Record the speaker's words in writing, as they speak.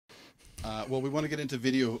Well, we want to get into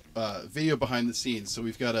video behind the scenes, so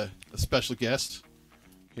we've got a special guest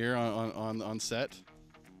here on set.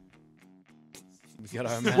 We got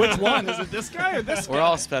our man. Which one? Is it this guy or this guy? We're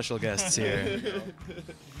all special guests here.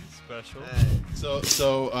 Special.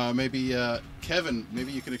 So maybe Kevin,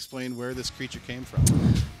 maybe you can explain where this creature came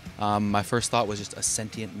from. My first thought was just a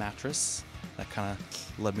sentient mattress. That kind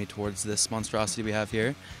of led me towards this monstrosity we have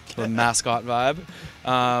here, the mascot vibe.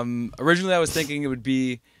 Originally, I was thinking it would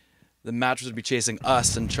be the mattress would be chasing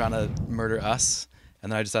us and trying to murder us,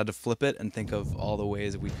 and then I decided to flip it and think of all the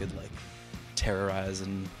ways we could like terrorize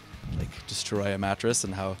and like destroy a mattress,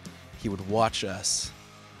 and how he would watch us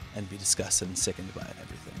and be disgusted and sickened by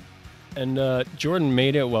everything. And Jordan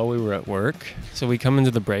made it while we were at work. So we come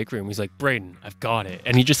into the break room. He's like, Braden, I've got it.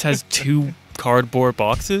 And he just has 2 cardboard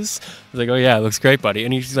boxes. I was like, oh yeah, it looks great, buddy.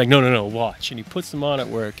 And he's like, no, watch. And he puts them on at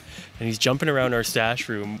work. And he's jumping around our stash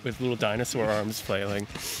room with little dinosaur arms flailing.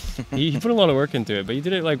 He put a lot of work into it, but he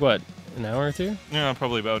did it like, what, an hour or 2? Yeah,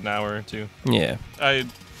 probably about an hour or 2. Yeah. I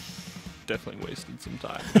definitely wasted some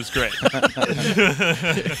time. It was great.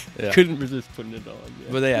 Yeah. Couldn't resist putting it on.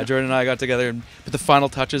 Yeah. But yeah, Jordan and I got together and put the final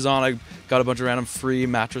touches on. I got a bunch of random free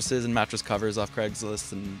mattresses and mattress covers off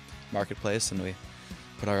Craigslist and Marketplace, and we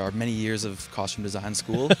put our many years of costume design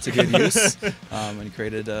school to good use, and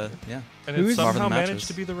created, yeah. And it somehow Marvin the managed mattress.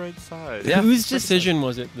 to be the right size. Yeah. Whose decision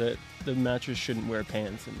was it that the mattress shouldn't wear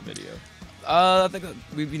pants in the video? I think that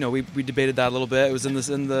we debated that a little bit. It was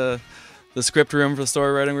in the script room for the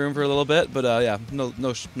story writing room for a little bit, but yeah, no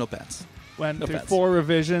pants. Went No through pants. 4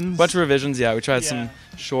 revisions. Bunch of revisions, yeah. We tried Yeah. some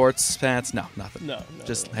shorts, pants, no, nothing. No.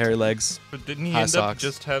 Just hairy legs. But didn't he High end socks. up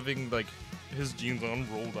just having like his jeans on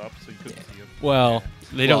rolled up so you couldn't see him? Well,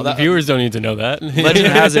 they Well, don't. that- The viewers don't need to know that. Legend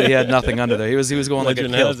has it he had nothing under there. He was going like a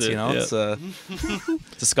Legend kilt, has it, you know. yeah.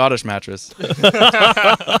 It's a Scottish mattress.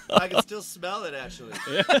 I can still smell it, actually.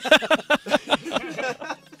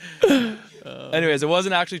 Anyways, it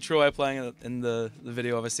wasn't actually Troy playing in the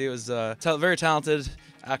video. Obviously, it was a very talented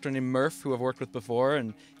actor named Murph, who I've worked with before,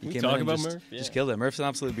 and he we came talk in and about just, Murph? Yeah. just killed it. Murph's an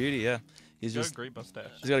absolute beauty. Yeah, he's He's got just a great mustache.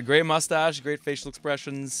 he's got a great mustache, great facial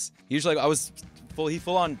expressions. Usually, I was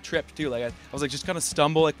full on tripped too. Like I was like just kind of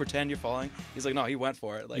stumble, like pretend you're falling. He's like, no, he went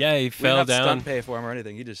for it. Like Yeah, he we fell didn't have down. stunt pay for him or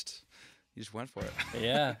anything. He just went for it.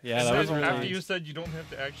 Yeah, And that then was after really. you said you don't have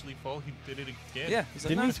to actually fall, he did it again. Yeah, he's like,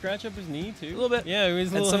 Didn't no. he scratch up his knee too? A little bit. Yeah, it was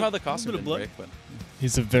a And little. somehow the bit costume of didn't blood. break, but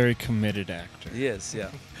He's a very committed actor. he is.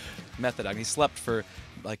 Yeah, method acting. He slept for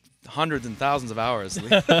like hundreds and thousands of hours.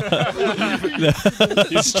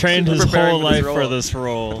 He's trained his Preparing whole for this life for role. this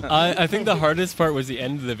role. I think the hardest part was the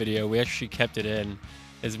end of the video. We actually kept it in.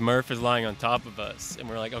 Is Murph is lying on top of us, and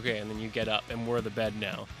we're like, okay, and then you get up, and we're the bed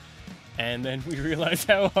now. And then we realized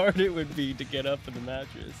how hard it would be to get up in the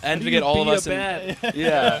mattress. And to get all of us in,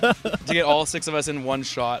 yeah, to get all 6 of us in one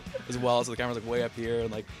shot as well. So the camera's like way up here,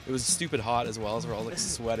 and like it was stupid hot as well. So we're all like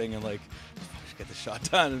sweating and like just get the shot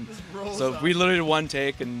done. And so we literally did one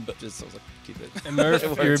take and just I was like, keep it. And Murph,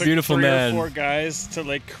 It you're a worked. beautiful Three man. or 4 guys to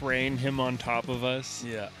like crane him on top of us.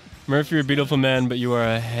 Yeah. Murph, you're a beautiful man, but you are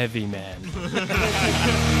a heavy man.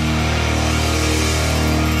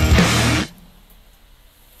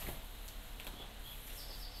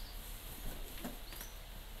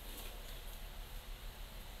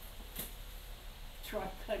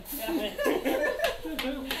 Damn it.